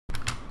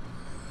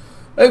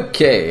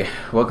Okay,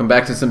 welcome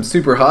back to some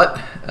Super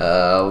Hot.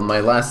 My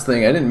last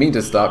thing, I didn't mean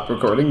to stop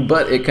recording,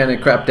 but it kind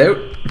of crapped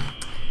out.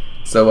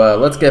 So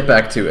let's get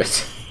back to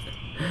it.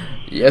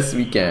 Yes,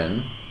 we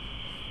can.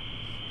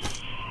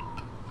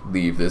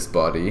 Leave this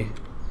body.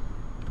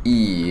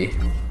 E.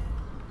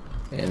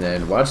 And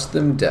then watch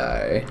them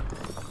die.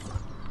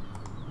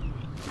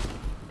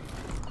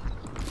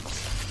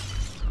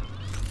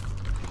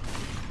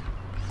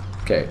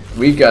 Okay,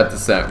 we got the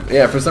sound.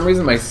 Yeah, for some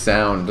reason my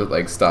sound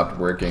like stopped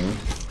working.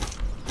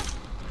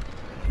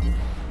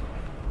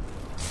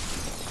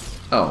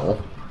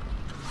 Oh.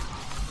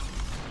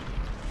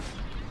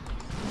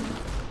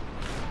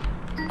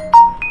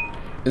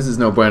 This is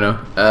no bueno.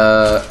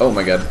 Oh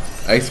my god.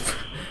 I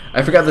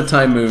forgot the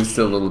time moves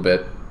still a little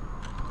bit.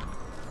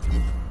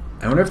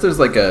 I wonder if there's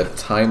like a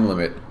time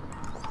limit.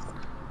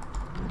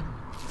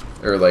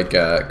 Or like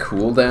a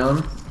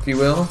cooldown, if you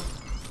will.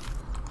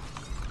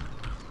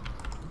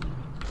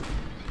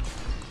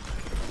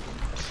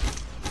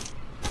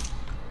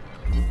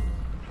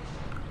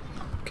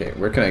 Okay,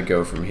 where can I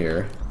go from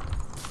here?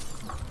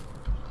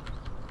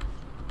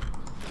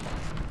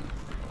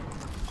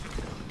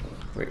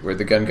 Wait, where'd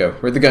the gun go?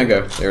 Where'd the gun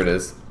go? There it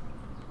is.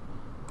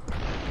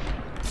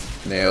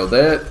 Nailed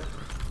it.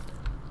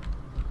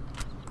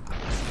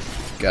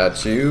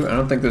 Got you. I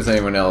don't think there's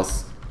anyone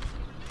else.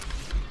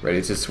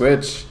 Ready to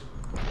switch.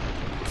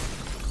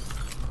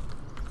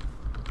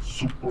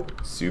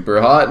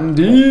 Super hot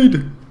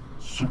indeed.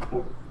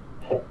 Super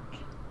hot.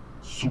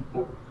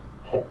 Super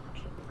hot.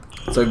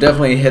 So I've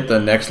definitely hit the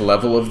next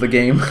level of the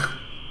game.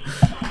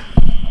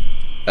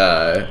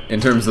 In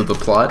terms of the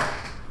plot.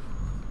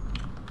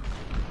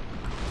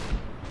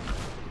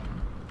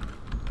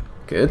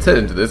 Okay, let's head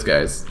into this,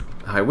 guys.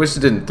 I wish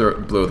it didn't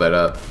blow that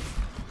up.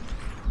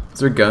 Is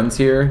there guns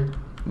here?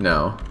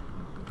 No.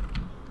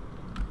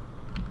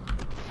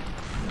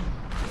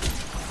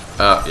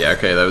 Oh, yeah,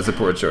 okay, that was a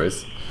poor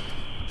choice.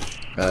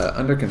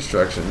 Under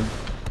construction.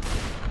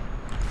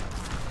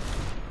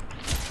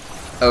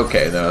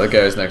 Okay, no, the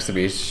guy who's next to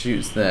me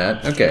shoots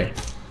that. Okay.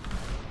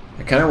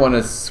 I kind of want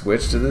to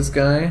switch to this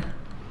guy.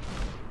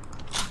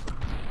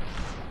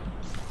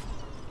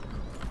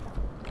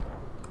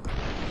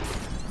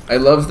 I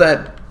love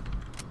that.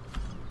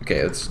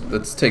 Okay,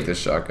 let's take this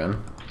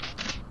shotgun.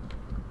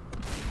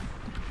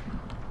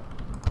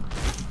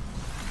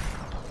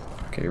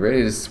 Okay,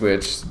 ready to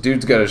switch.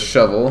 Dude's got a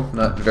shovel,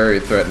 not very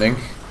threatening.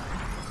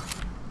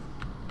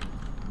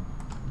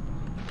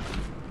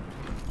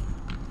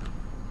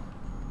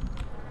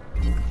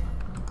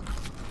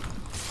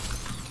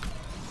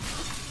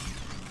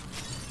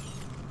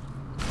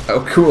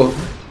 Oh, cool.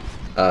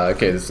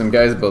 Okay, there's some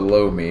guys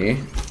below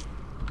me.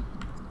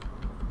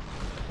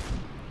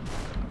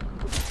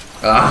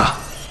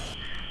 Ah!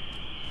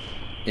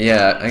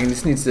 Yeah, I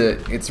just need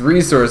to... It's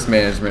resource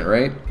management,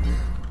 right?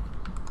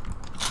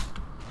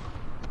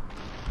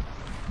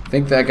 I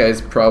think that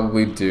guy's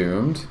probably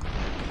doomed.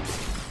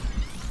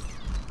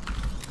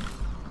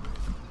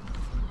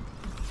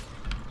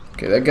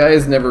 Okay, that guy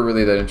is never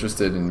really that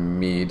interested in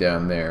me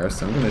down there,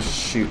 so I'm gonna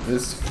shoot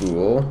this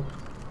fool.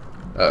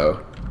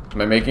 Uh-oh. Am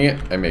I making it?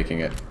 I'm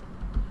making it.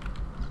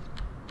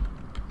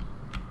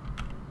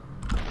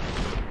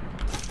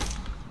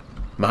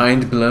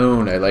 Mind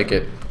blown, I like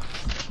it.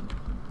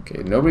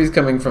 Okay, nobody's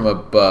coming from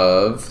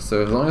above,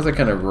 so as long as I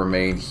kind of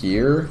remain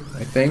here,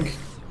 I think.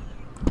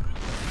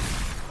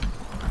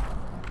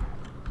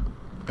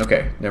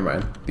 Okay, never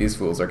mind. These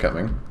fools are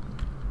coming.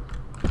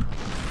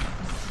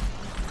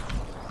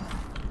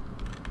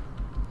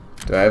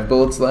 Do I have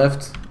bullets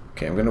left?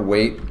 Okay, I'm gonna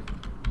wait.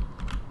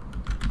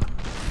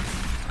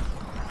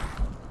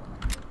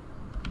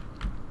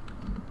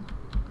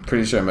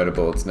 Pretty sure I'm out of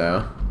bullets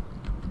now.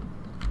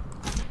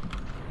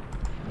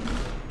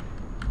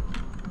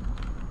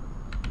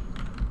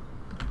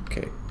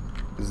 Okay,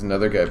 there's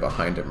another guy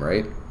behind him,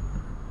 right?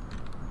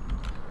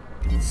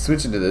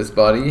 Switch into this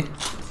body.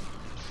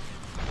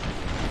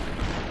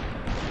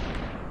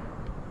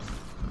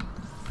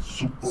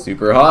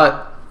 Super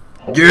hot.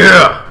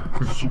 Yeah!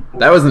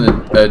 That was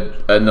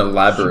an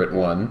elaborate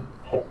one.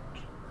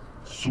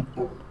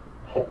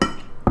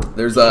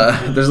 There's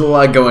a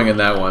lot going in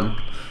that one.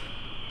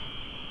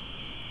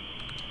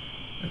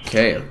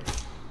 Okay.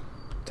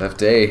 Tough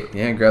day.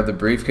 Yeah, grab the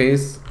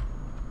briefcase.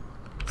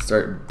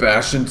 Start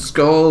bashing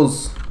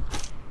skulls.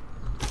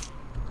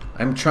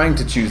 I'm trying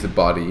to choose a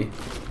body.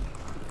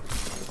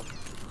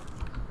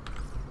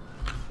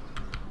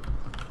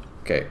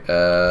 Okay,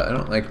 I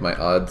don't like my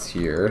odds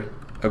here.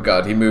 Oh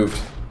god, he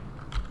moved.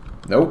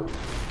 Nope.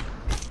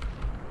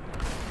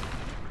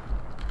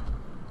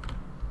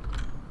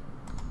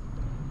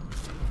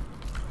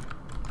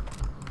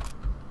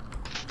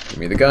 Give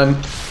me the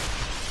gun.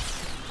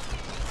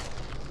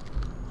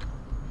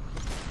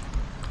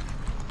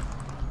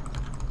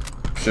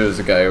 I'm sure there's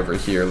a guy over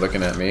here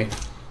looking at me.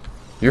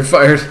 You're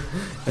fired.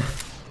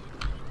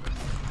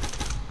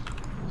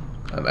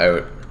 I'm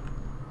out.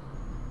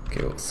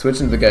 Okay, we'll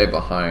switch into the guy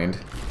behind.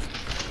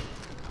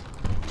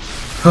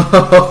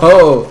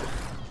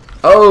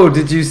 Oh,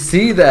 did you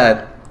see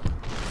that?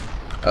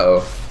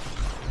 Uh-oh.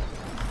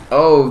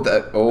 Oh,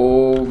 that.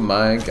 Oh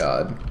my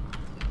god.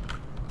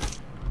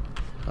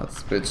 Hot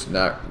switch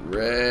not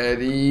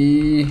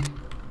ready.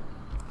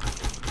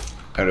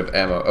 Out of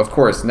ammo. Of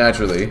course,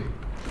 naturally.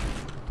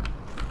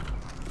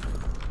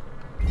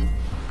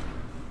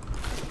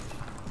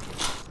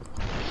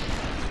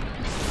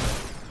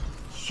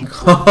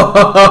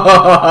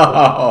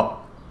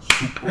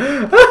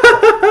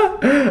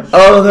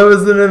 Oh, that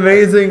was an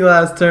amazing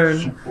last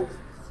turn.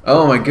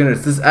 Oh my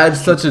goodness, this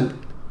adds such a...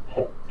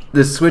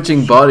 This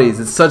switching bodies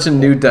is such a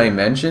new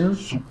dimension.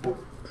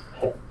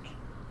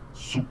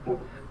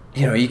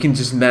 You know, you can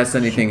just mess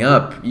anything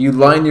up. You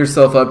line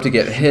yourself up to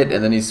get hit,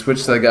 and then you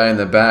switch to the guy in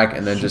the back,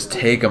 and then just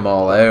take them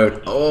all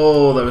out.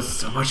 Oh, that was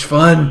so much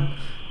fun.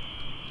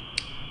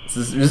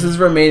 This is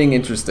remaining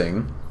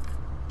interesting.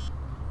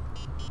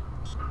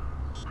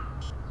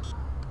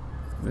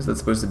 What is that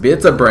supposed to be?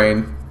 It's a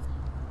brain.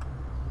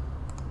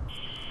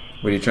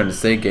 What are you trying to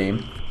say,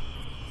 game?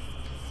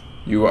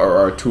 You are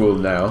our tool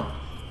now.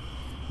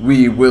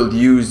 We will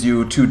use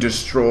you to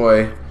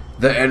destroy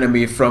the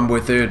enemy from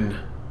within.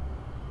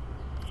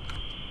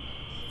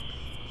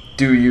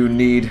 Do you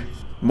need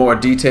more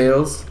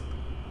details?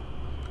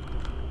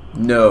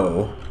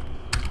 No.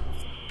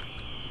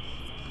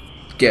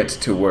 Get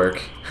to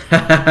work.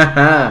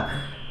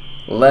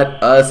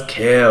 Let us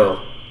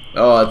kill.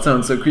 Oh, that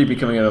sounds so creepy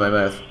coming out of my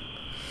mouth.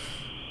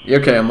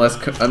 Okay, I'm less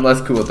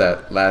cool with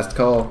that. Last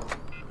call.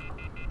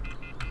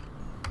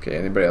 Okay,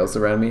 anybody else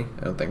around me?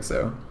 I don't think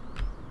so.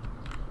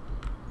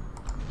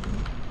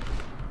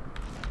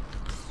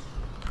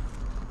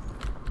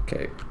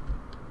 Okay.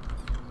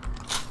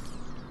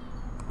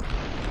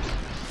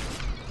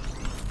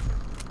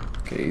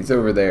 Okay, he's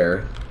over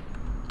there.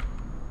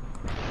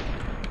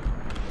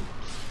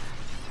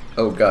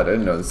 Oh god, I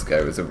didn't know this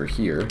guy was over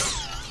here.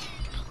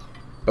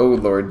 Oh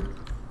lord.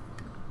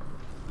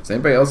 Is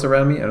anybody else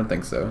around me? I don't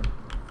think so.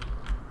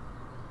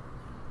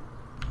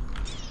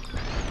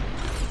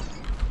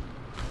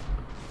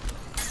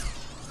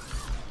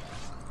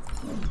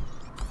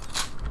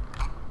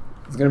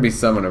 There's gonna be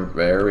someone over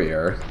there. We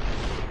are.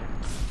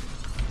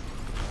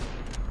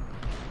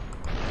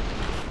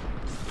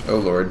 Oh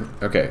lord.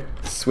 Okay.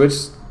 Switch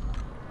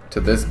to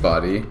this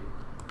body.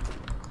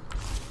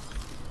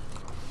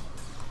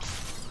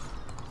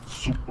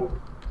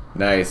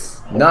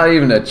 Nice. Not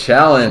even a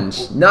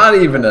challenge. Not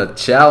even a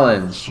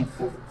challenge.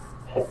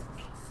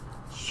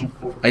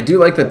 I do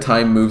like the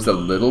time moves a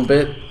little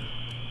bit.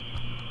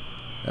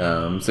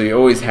 So you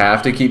always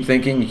have to keep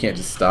thinking. You can't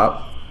just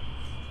stop.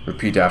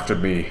 Repeat after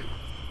me.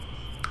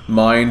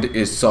 Mind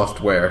is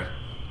software.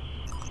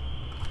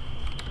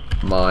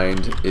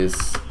 Mind is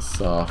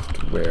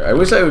software. I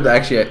wish I would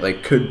actually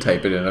like could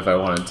type it in if I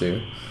wanted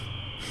to.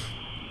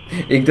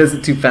 It does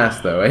it too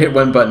fast though. I hit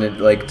one button, it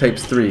like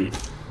types 3.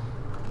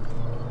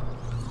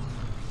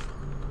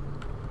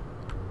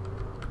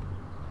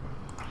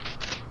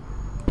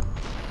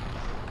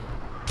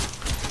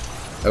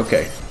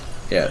 Okay.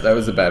 Yeah, that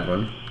was a bad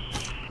one.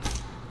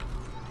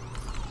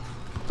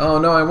 Oh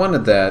no, I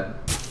wanted that.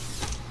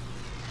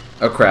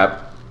 Oh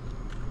crap.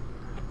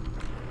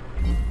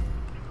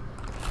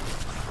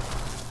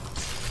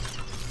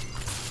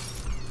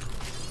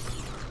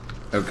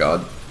 Oh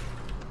god.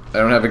 I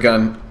don't have a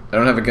gun. I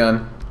don't have a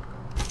gun.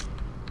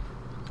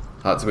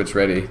 Hot switch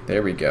ready.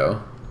 There we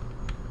go.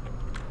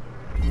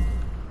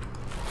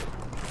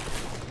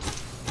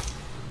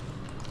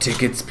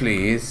 Tickets,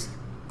 please.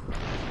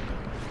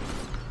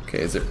 Okay,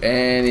 is there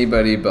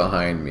anybody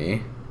behind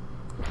me?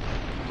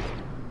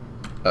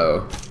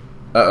 Uh-oh.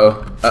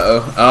 Uh-oh.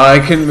 Uh-oh. Oh,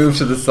 I couldn't move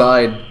to the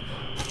side.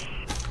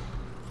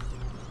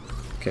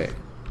 Okay.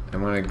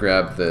 I'm gonna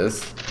grab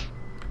this.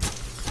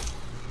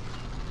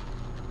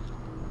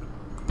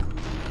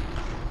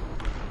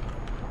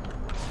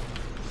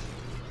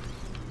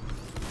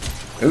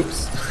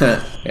 Oops.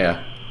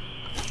 Yeah.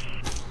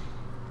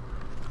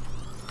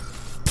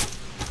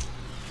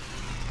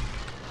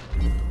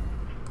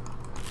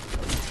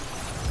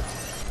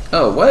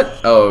 Oh, what?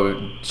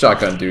 Oh,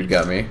 shotgun dude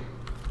got me.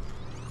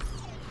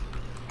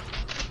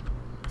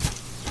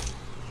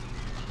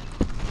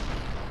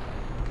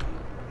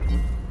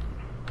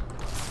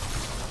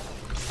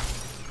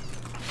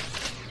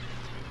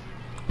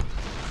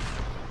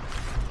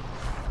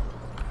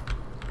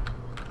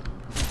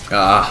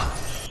 Ah,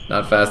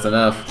 not fast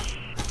enough.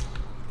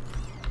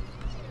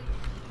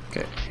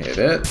 Okay, hit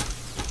it.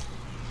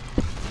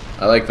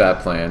 I like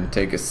that plan.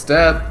 Take a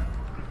step.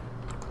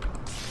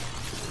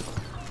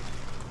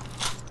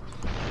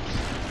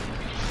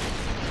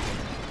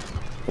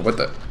 What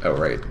the? Oh,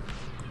 right.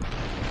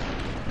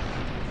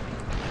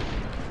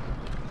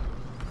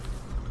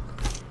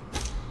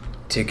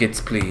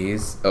 Tickets,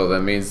 please. Oh,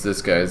 that means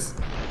this guy's...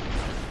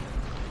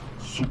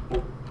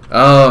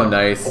 Oh,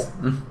 nice.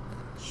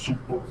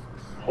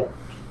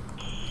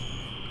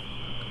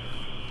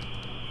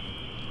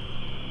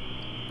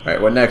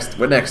 Alright, what next?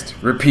 What next?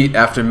 Repeat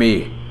after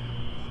me.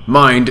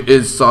 Mind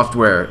is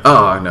software.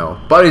 Oh, no.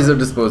 Bodies are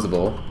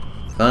disposable.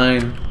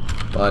 Fine.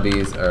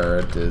 Bodies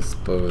are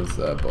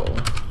disposable.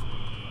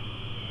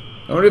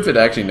 I wonder if it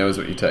actually knows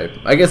what you type.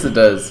 I guess it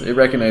does. It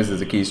recognizes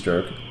a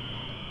keystroke.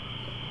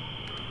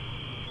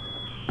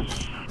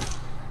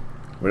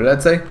 What did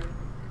that say?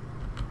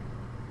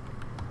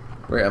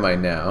 Where am I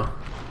now?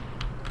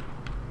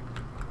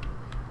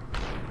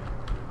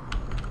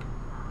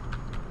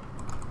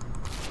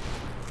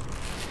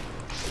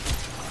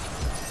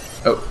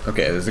 Oh,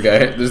 okay, there's a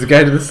guy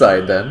to the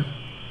side then.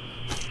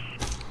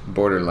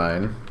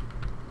 Borderline.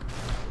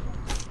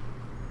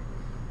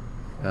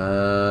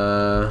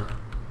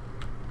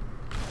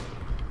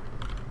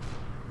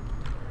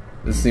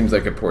 This seems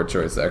like a poor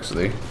choice,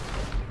 actually.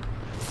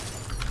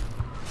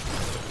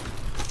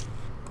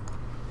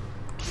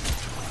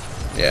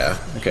 Yeah,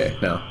 okay,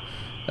 no.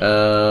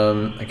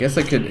 I guess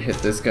I could hit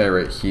this guy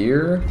right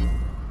here.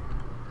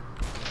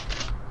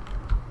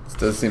 This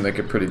does seem like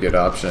a pretty good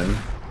option.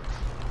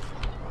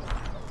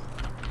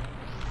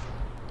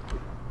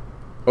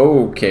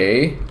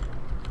 Okay.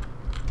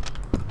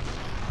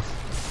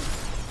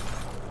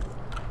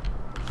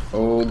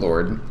 Oh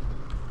lord.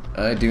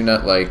 I do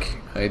not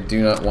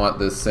want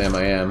this Sam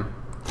I am.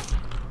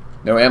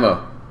 No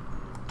ammo.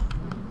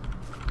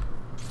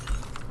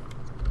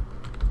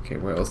 Okay,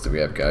 what else do we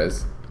have,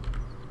 guys?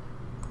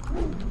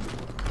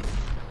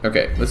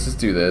 Okay, let's just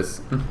do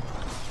this.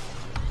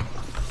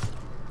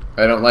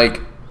 I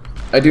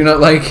do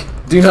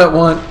not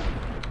want.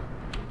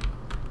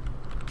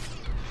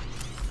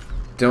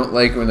 Don't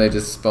like when they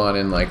just spawn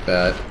in like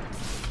that.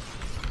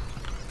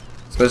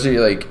 Especially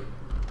like,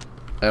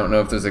 I don't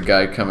know if there's a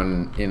guy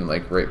coming in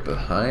like right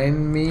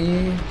behind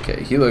me.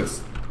 Okay, he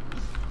looks.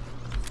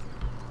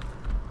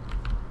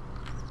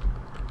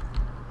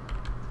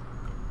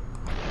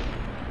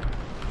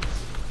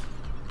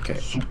 Okay,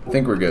 I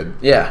think we're good.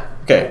 Yeah,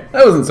 okay,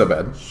 that wasn't so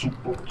bad.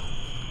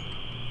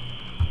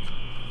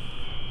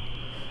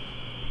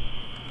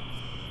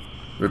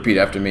 Repeat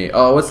after me.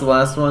 Oh, what's the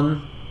last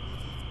one?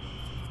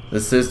 The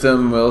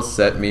system will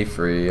set me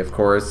free, of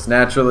course,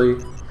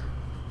 naturally.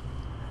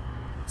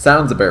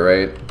 Sounds a bit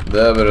right.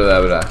 Da, ba, da,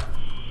 da, ba, da.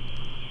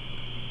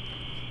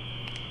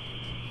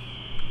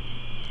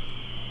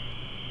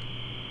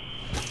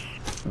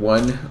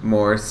 One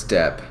more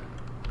step.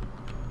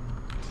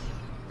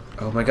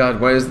 Oh my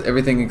god, why is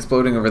everything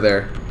exploding over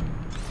there?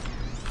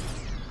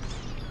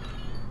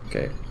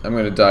 Okay, I'm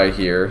gonna die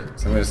here,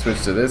 so I'm gonna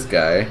switch to this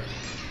guy.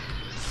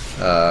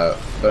 But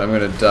I'm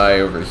gonna die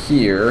over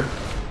here.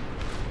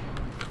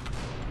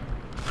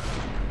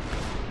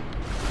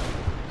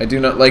 I do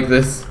not like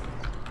this.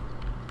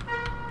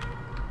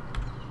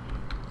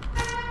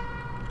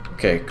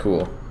 Okay,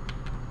 cool.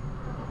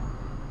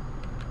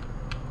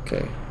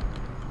 Okay.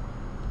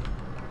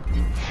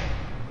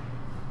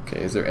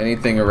 Okay, is there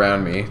anything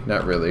around me?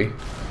 Not really.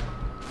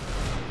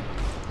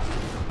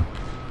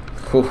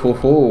 Ho ho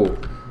ho.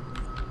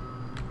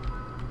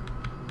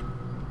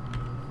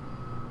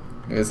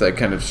 I guess I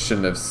kind of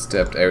shouldn't have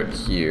stepped out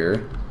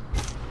here.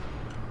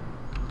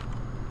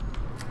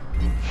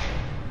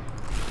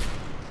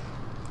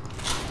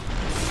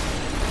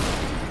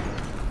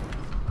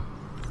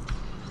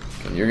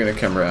 Okay, you're gonna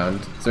come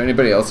around. Is there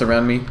anybody else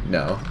around me?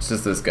 No, it's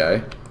just this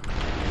guy.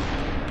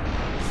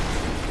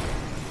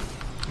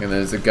 And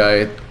there's a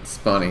guy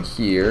spawning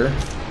here.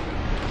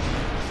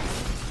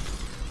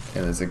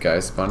 And there's a guy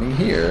spawning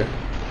here.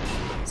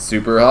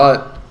 Super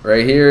hot,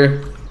 right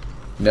here.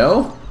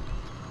 No?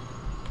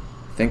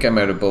 I think I'm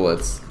out of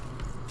bullets.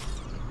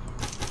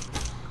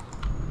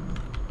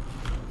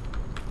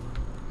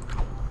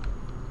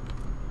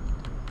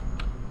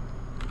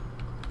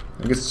 I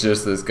think it's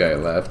just this guy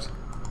left.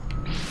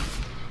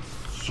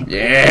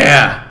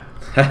 Yeah!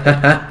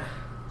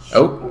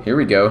 Oh, here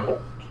we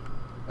go.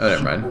 Oh,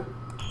 never mind.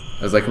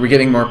 I was like, are we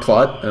getting more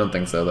plot? I don't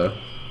think so, though.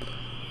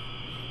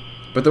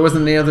 But there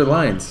wasn't any other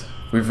lines.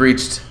 We've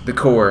reached the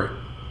core.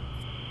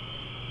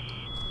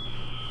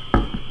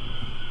 I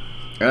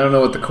don't know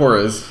what the core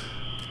is.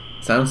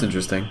 Sounds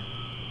interesting.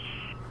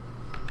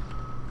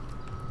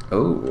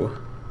 Oh.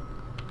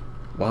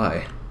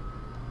 Why?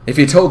 If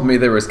you told me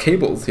there was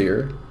cables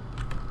here.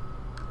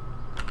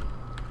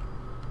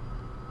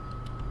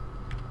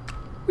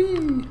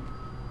 Whee!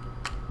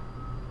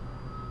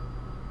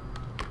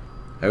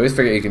 I always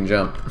forget you can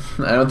jump.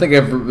 I don't think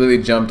I've really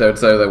jumped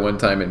outside of that one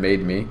time it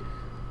made me.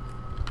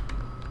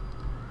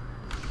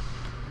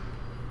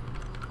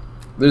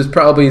 There's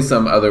probably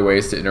some other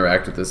ways to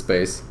interact with this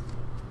space.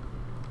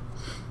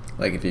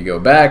 Like if you go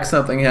back,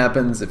 something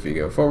happens. If you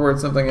go forward,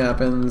 something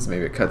happens.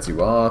 Maybe it cuts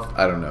you off.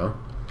 I don't know.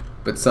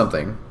 But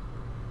something.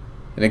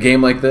 In a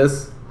game like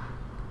this,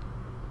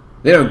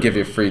 they don't give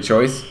you free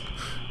choice.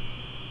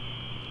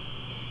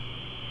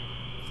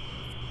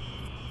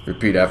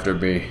 Repeat after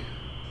me.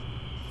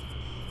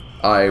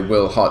 I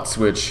will hot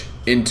switch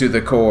into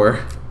the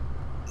core.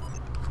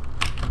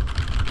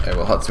 I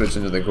will hot switch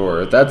into the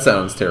core. That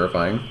sounds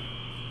terrifying.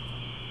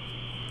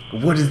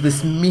 What does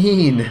this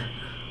mean?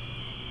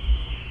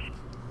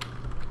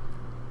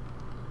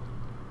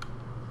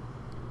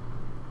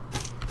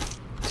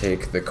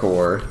 Take the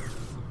core.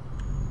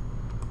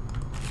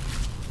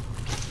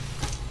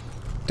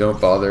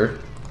 Don't bother.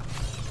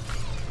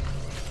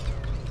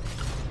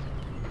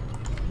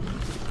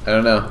 I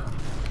don't know.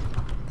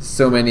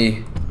 So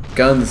many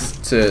guns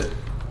to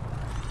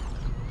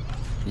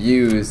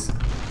use.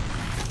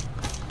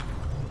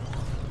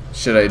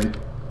 Should I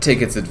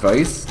take its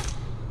advice?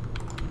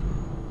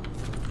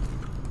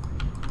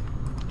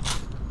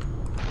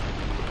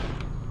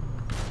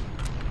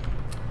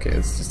 Okay,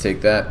 let's just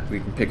take that. We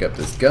can pick up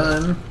this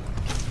gun.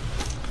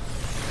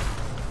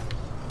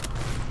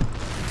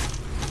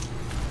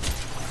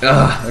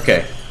 Ah,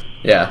 okay.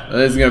 Yeah,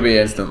 this is gonna be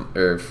instant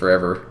or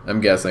forever,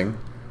 I'm guessing.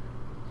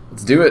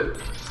 Let's do it.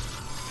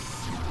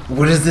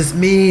 What does this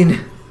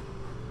mean?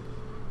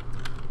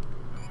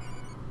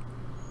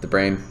 The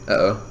brain.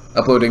 Uh-oh.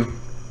 Uploading.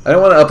 I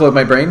don't want to upload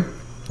my brain.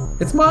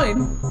 It's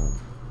mine.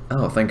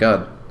 Oh, thank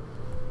God.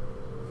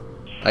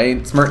 I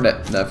ain't smart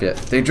enough yet.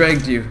 They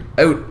dragged you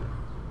out.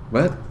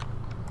 What?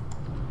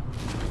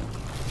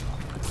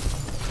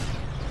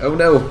 Oh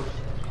no.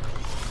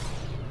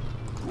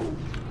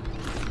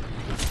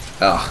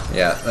 Oh,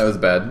 yeah, that was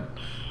bad.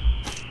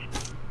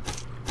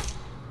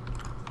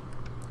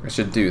 I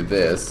should do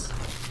this.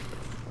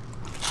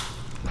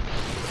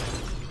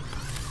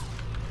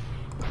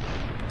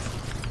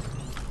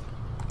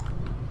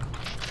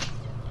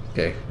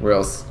 Okay, where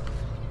else?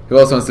 Who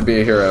else wants to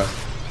be a hero?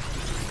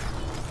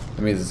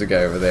 That means there's a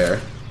guy over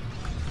there.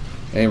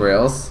 Anywhere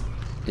else?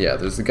 Yeah,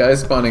 there's a guy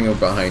spawning over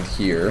behind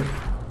here.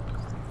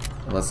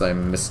 Unless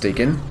I'm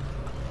mistaken.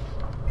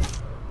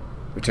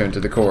 Return to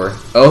the core.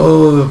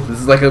 Oh, this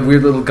is like a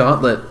weird little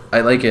gauntlet.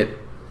 I like it.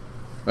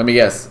 Let me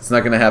guess. It's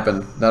not going to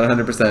happen. Not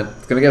 100%.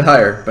 It's going to get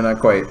higher, but not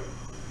quite.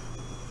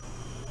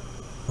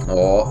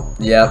 Oh,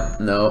 yeah.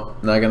 No,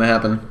 not going to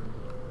happen.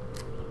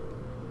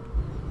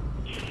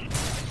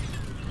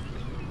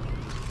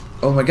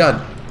 Oh my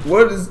God.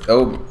 What is...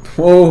 Oh,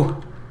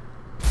 whoa.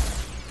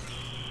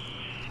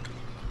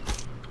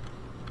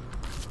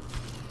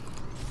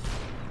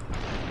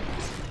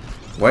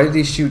 Why did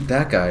he shoot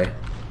that guy?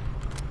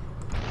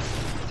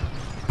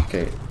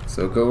 Okay,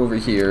 so go over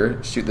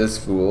here, shoot this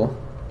fool.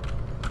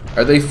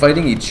 Are they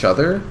fighting each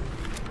other?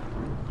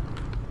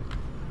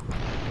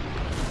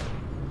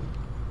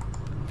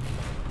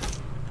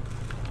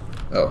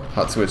 Oh,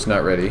 hot switch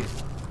not ready.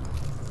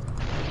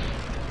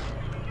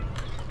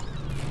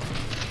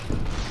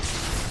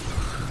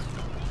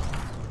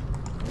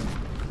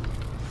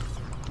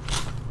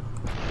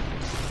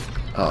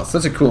 Oh,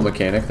 such a cool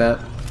mechanic, that.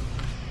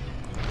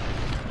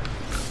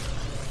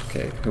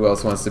 Okay, who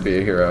else wants to be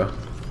a hero?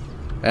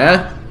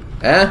 Eh?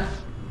 Eh?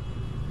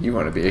 You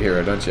want to be a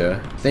hero, don't you?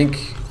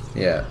 Think,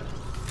 yeah.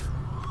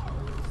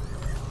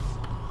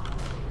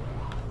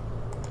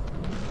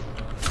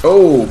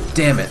 Oh,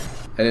 damn it.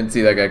 I didn't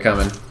see that guy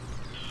coming.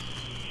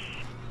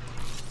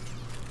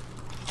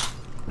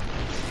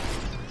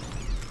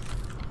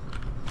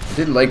 I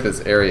did like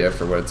this area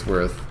for what it's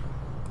worth.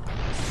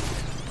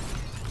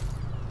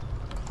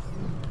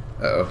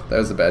 Uh-oh, that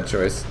was a bad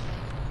choice.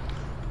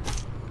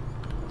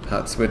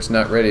 Hot switch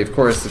not ready. Of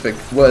course, if it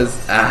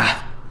was...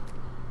 Ah!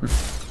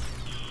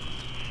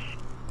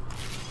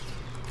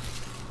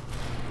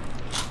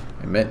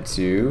 I meant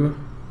to...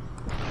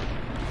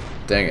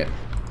 Dang it.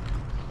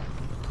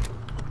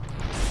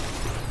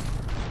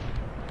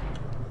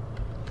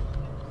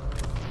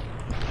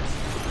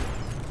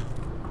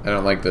 I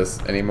don't like this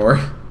anymore.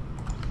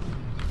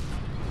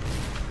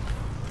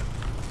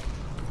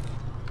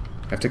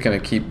 I have to kind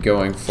of keep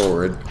going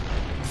forward.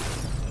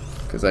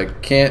 Because I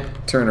can't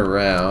turn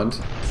around.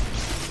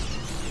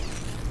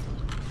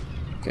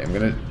 Okay, I'm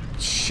gonna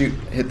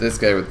hit this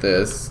guy with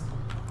this.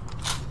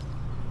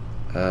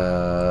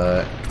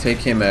 Take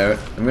him out.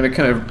 I'm gonna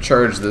kind of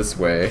charge this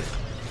way.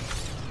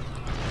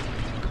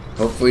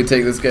 Hopefully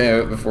take this guy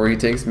out before he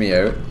takes me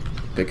out.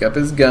 Pick up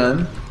his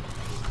gun.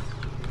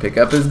 Pick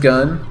up his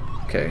gun.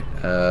 Okay,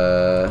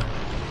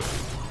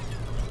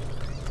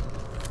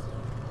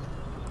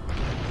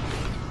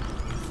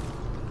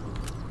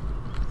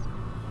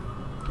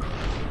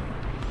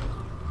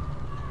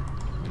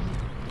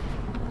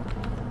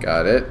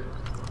 got it.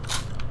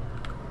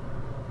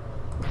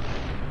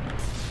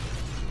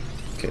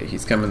 Okay,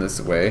 he's coming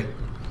this way.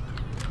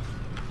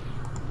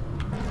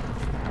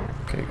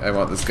 Okay, I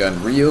want this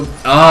gun real.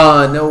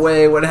 Ah, no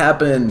way, what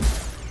happened?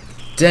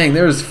 Dang,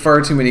 there was far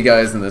too many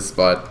guys in this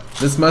spot.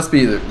 This must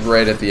be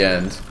right at the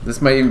end.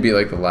 This might even be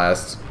like the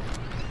last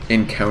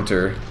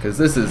encounter, because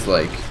this is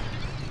like...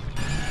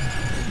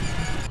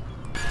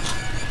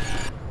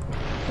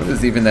 What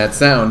is even that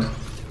sound?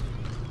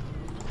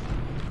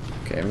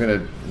 Okay, I'm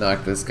gonna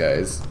knock this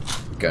guy's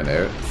gun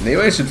out.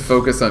 Maybe I should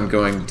focus on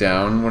going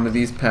down one of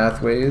these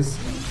pathways.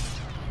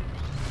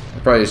 I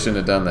probably shouldn't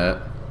have done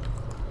that.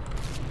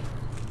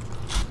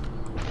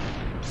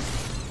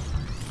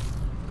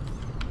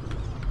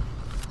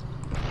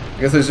 I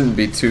guess I shouldn't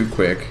be too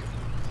quick.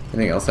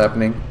 Anything else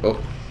happening? Oh.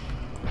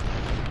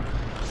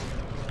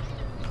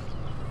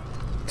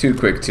 Too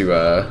quick to,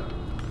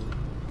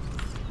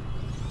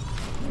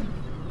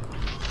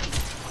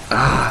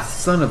 Ah,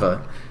 son of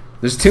a...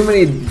 There's too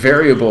many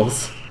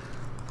variables.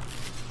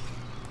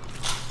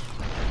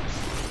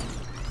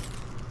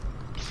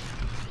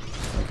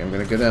 Okay, I'm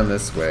gonna go down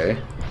this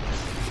way.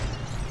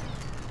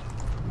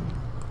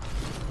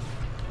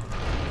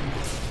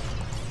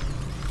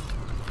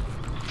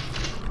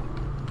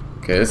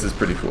 Okay, this is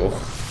pretty cool.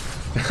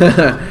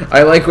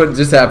 I like what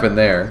just happened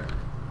there.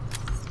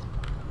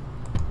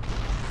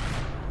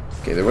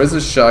 Okay, there was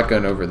a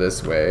shotgun over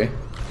this way.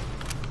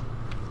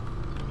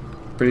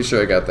 Pretty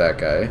sure I got that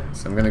guy.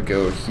 So I'm gonna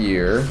go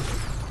here.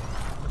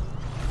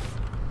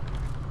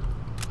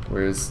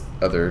 Where's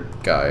other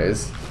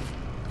guys?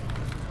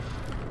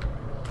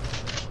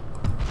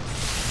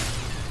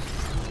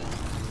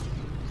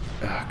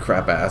 Ah,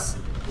 crap ass.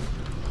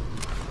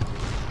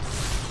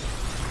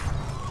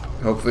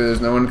 Hopefully there's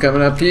no one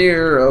coming up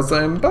here, or else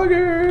I'm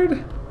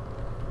buggered.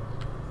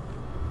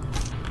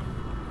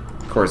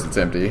 Of course it's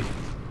empty.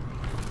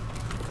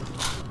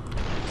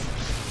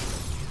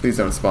 Please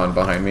don't spawn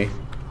behind me.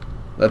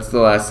 That's the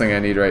last thing I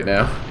need right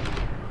now.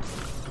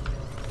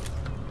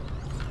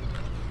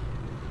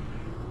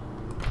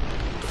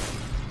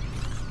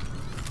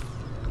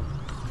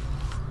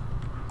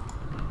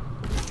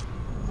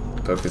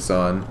 Focus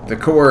on the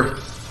core.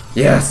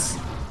 Yes!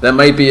 That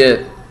might be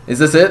it. Is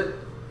this it?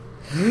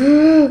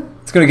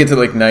 It's gonna get to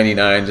like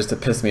 99 just to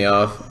piss me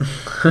off.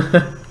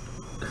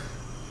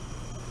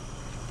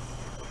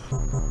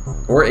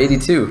 Or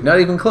 82. Not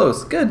even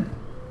close. Good.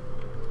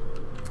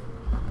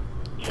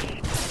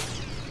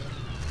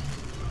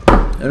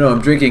 Oh no,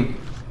 I'm drinking.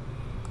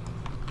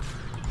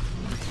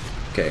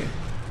 Okay.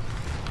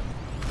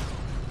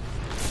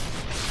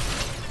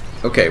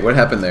 Okay, what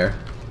happened there?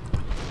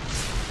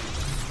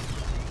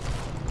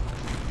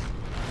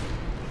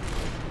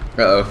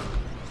 Uh-oh.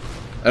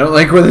 I don't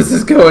like where this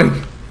is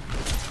going.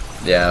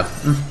 Yeah.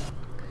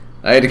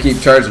 I had to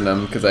keep charging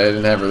them because I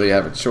didn't really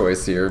have a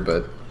choice here,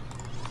 but...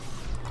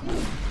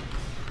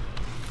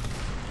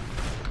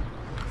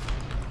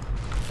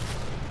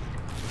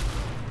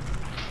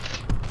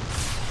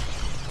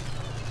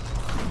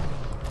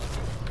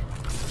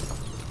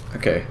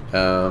 Okay,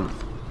 I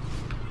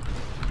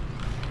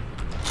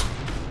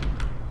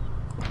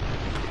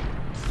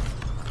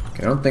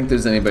don't think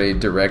there's anybody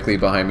directly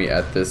behind me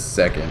at this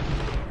second.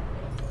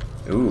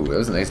 Ooh, that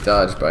was a nice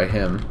dodge by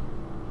him.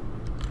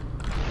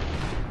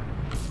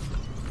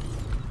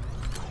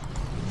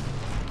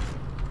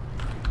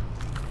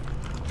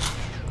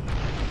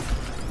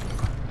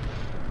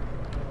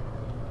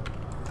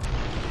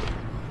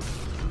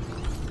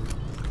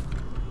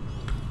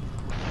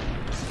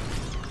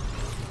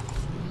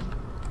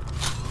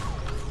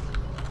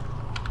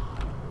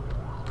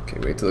 Okay,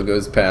 wait till it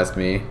goes past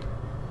me.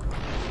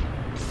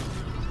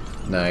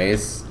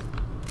 Nice.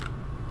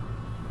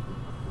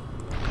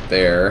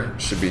 There,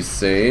 should be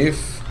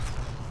safe.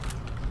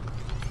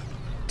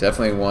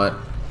 Definitely want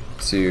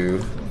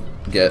to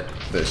get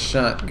the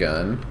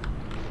shotgun.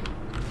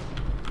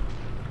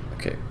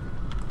 Okay.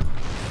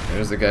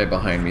 There's a guy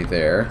behind me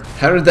there.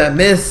 How did that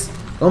miss?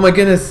 Oh my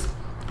goodness.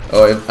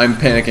 Oh, I'm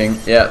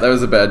panicking. Yeah, that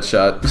was a bad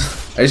shot.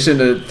 I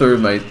shouldn't have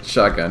thrown my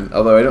shotgun,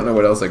 although I don't know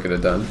what else I could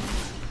have done.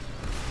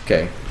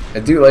 Okay. I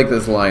do like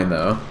this line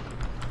though.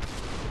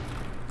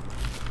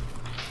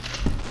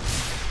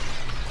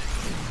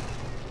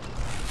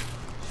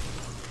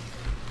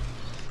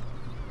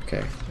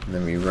 Okay, and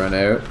then we run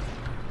out.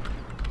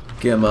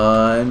 Come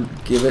on,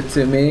 give it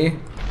to me.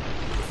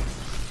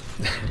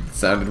 It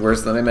sounded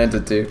worse than I meant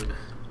it to. Okay.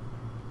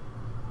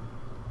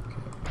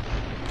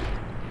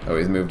 Oh,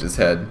 he's moved his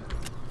head.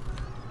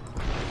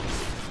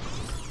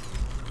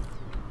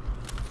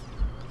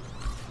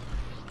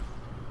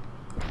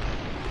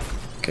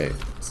 Okay,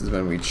 this is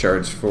when we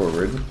charge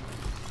forward.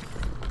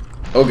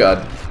 Oh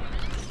god.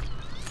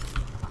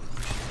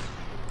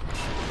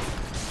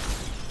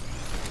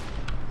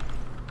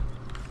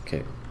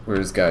 Okay,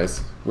 where's guys?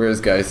 Where's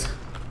guys?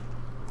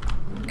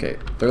 Okay,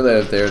 throw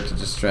that out there to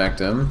distract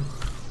him.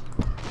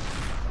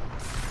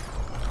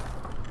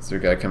 Is there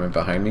a guy coming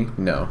behind me?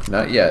 No,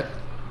 not yet.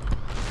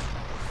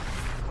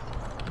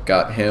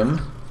 Got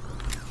him.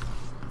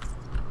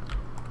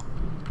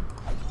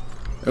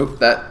 Oh,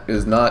 that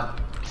is not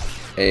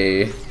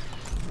a...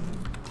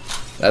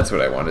 That's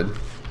what I wanted.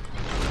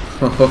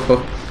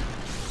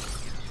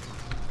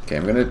 Okay,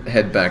 I'm gonna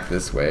head back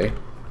this way.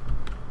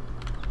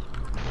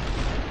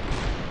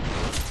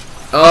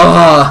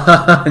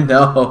 Oh,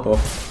 no.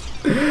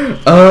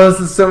 Oh, this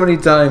is so many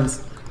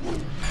times.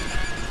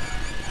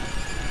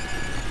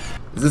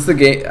 Is this the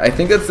game? I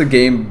think that's the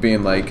game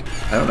being like,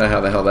 I don't know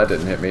how the hell that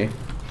didn't hit me.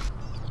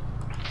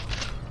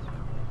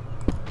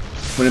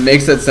 When it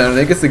makes that sound, I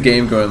think it's the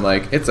game going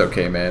like, it's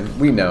okay, man.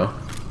 We know.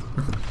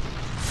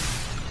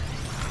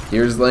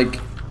 Here's like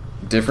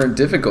different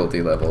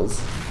difficulty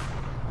levels.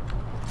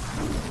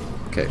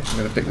 Okay, I'm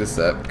gonna pick this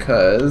up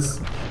because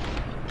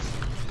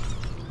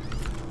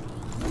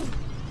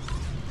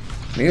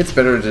maybe it's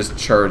better to just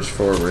charge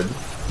forward.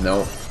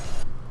 No.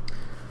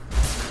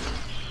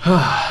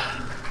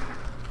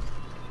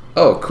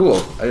 Oh,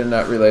 cool. I did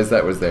not realize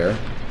that was there.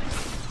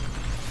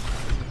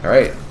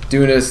 Alright,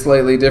 doing a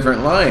slightly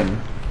different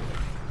line.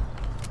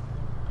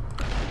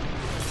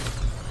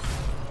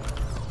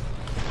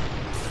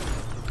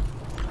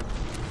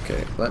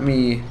 Okay, let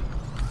me...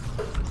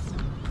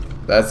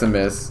 That's a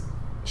miss.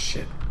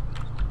 Shit.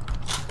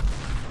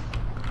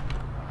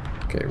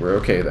 Okay, we're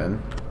okay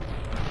then.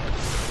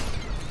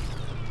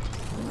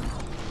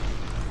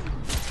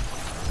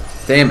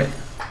 Damn it.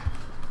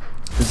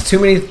 There's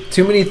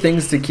too many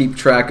things to keep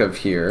track of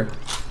here.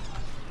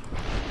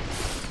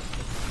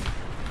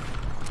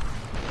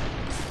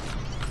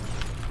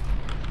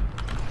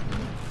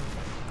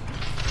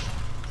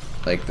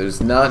 Like,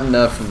 there's not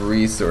enough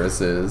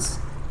resources.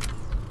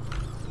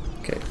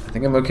 Okay, I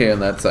think I'm okay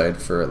on that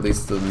side for at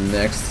least the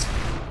next...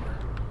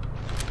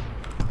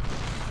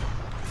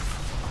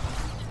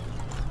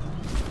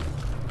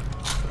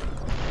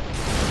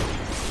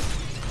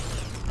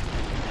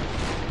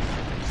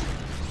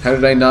 How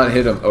did I not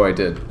hit him? Oh, I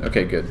did.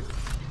 Okay, good.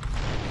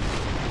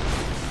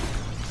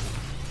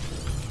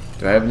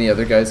 Do I have any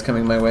other guys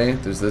coming my way?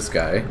 There's this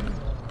guy.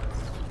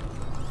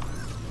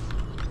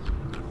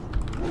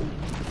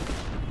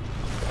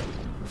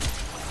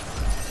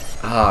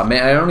 Ah,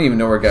 man, I don't even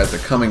know where guys are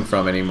coming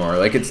from anymore.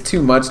 Like, it's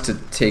too much to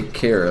take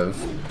care of.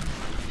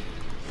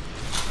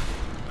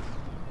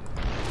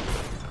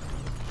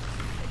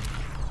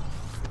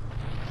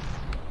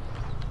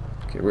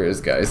 Okay, where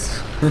is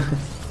guys?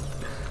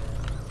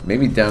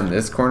 Maybe down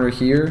this corner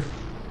here?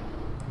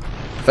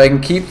 If I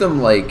can keep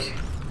them, like,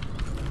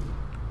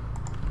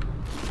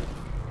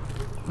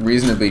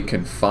 reasonably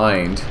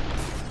confined,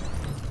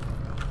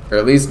 or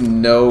at least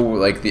know,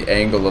 like, the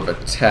angle of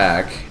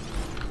attack,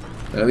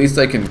 then at least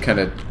I can kind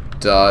of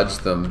dodge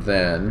them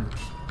then.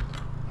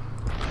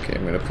 Okay,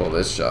 I'm gonna pull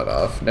this shot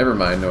off. Never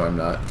mind, no I'm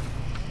not.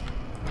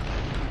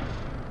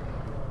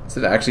 Is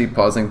it actually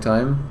pausing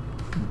time?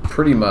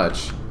 Pretty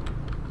much.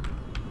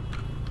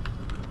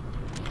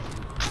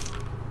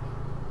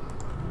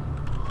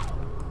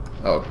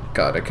 Oh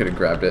god, I could have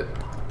grabbed it.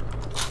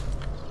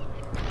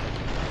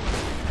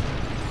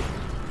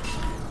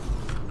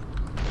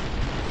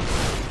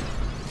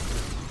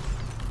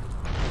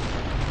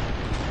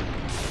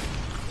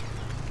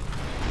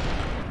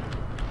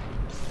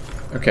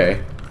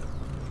 Okay.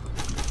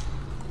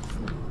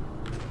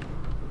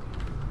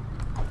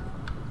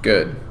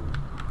 Good.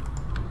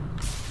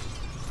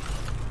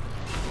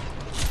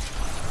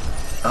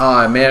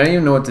 Ah, man, I don't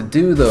even know what to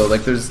do though.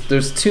 Like,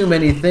 there's too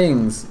many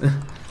things.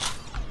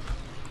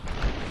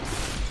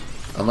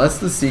 Unless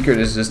the secret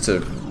is just to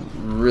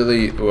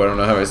really... Oh, I don't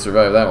know how I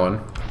survived that one.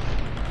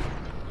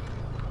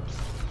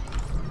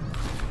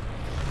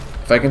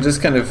 If I can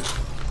just kind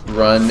of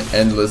run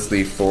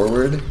endlessly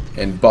forward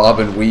and bob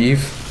and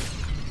weave.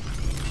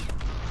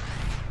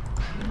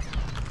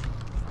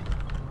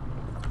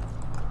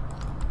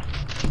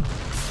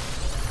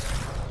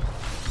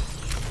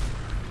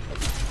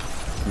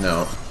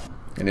 No.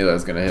 I knew that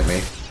was gonna hit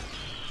me.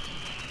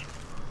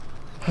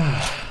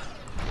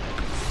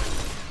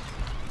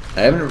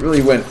 I haven't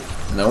really went...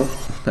 Nope.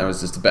 That was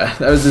just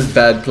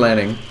bad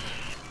planning.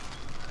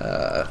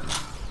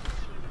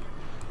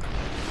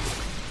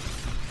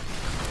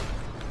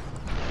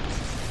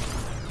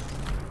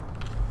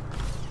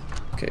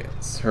 Okay,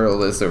 let's hurl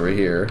this over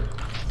here.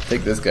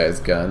 Take this guy's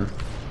gun.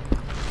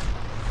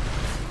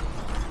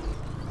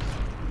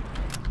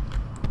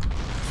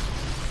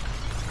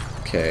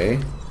 Okay.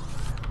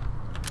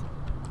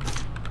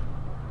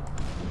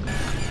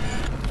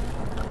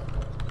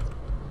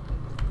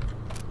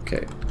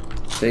 Okay.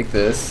 Take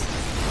this.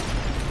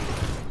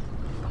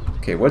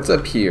 Okay, what's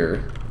up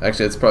here?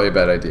 Actually, it's probably a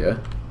bad idea.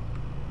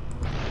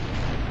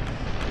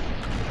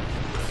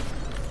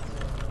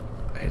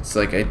 It's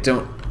like I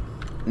don't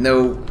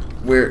know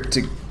where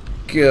to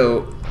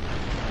go.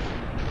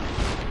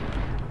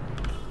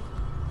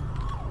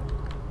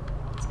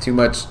 It's too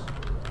much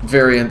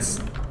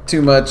variance,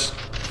 too much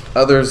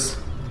others,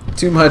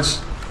 too much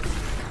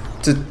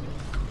to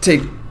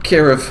take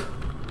care of.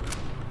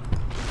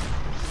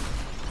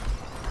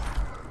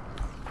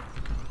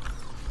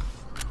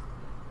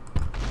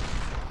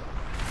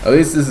 At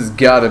least this has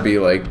gotta be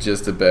like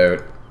just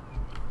about.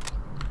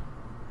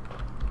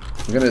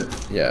 I'm gonna.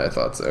 Yeah, I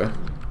thought so.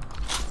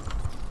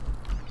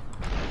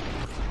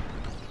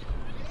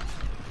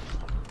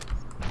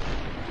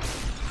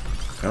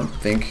 I don't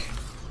think.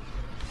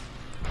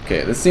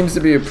 Okay, this seems to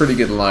be a pretty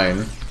good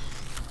line.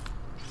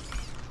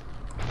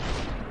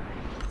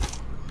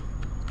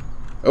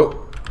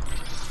 Oh.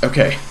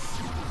 Okay.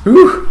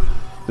 Whew.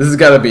 This has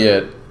gotta be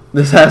it.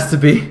 This has to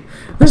be.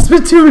 There's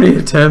been too many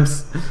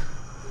attempts.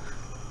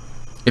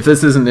 If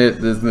this isn't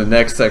it, then the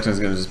next section is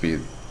going to just be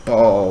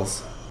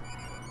balls.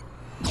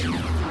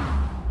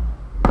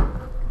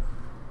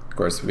 Of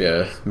course,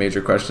 the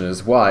major question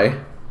is why?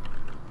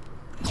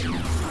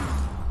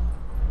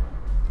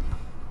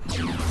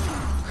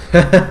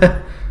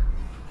 I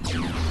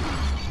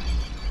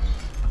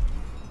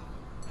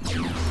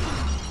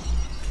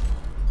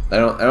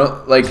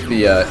don't like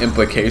the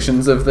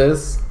implications of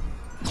this,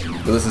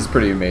 but this is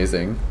pretty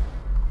amazing.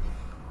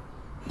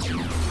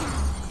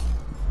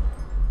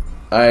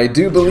 I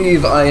do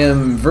believe I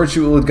am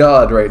virtual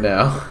god right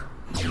now.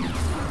 Kinda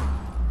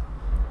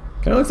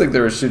looks like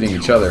they were shooting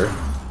each other.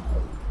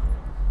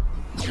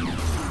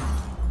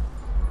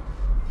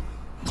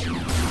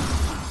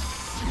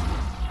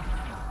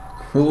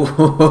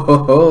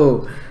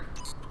 Whoa.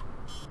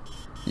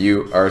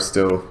 You are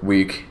still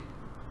weak.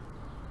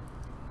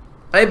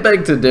 I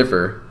beg to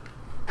differ.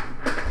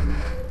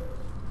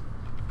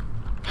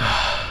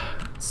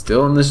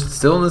 Still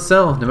in the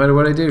cell, no matter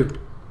what I do.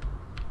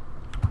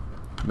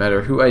 No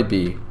matter who I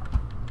be.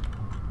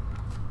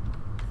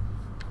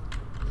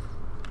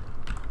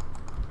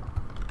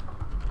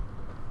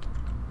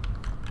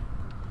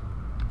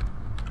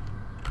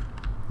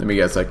 Let me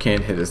guess, I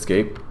can't hit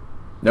escape.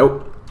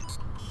 Nope.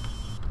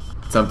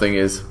 Something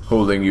is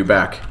holding you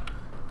back.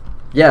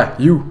 Yeah,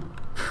 you.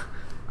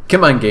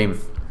 Come on, game.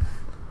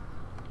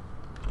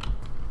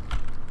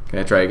 Can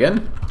I try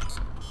again?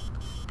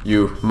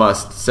 You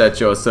must set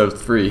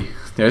yourself free.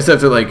 I just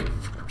have to like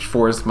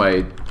force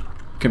my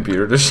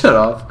computer to shut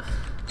off.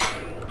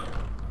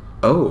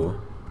 Oh.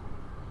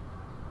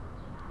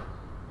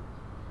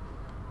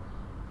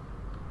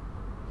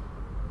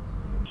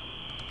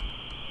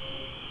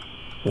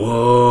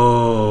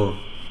 Whoa.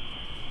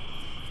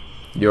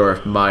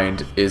 Your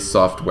mind is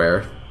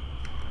software.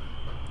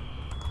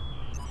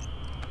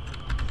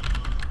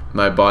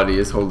 My body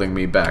is holding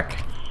me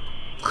back.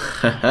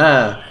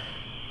 Haha.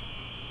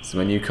 So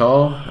when you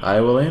call,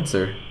 I will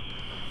answer.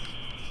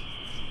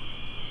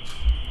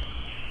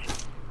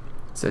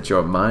 Set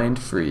your mind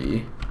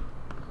free.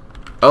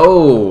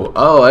 Oh!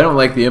 Oh, I don't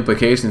like the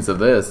implications of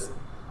this.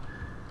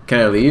 Can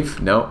I leave?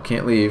 No,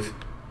 can't leave.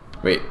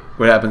 Wait,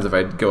 what happens if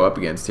I go up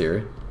against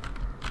here?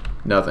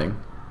 Nothing.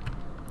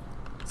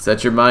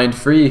 Set your mind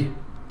free.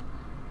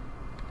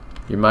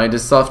 Your mind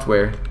is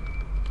software.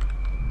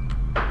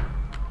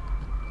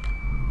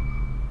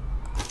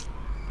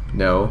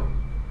 No.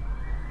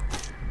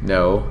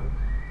 No.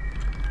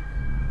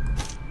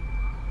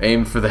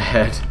 Aim for the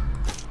head.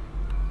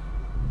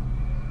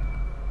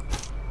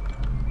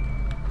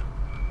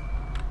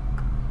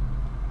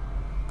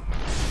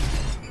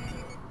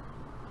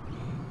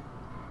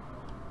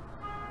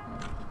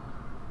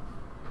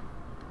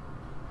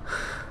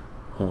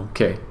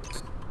 Okay.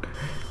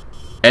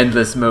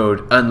 Endless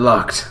mode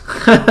unlocked.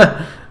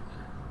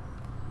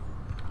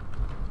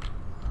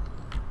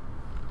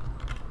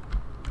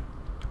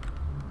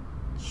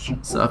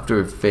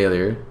 Software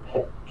failure.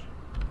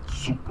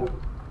 Super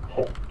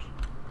hot.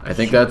 I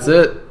think that's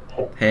it.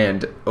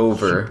 Hand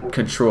over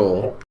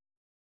control.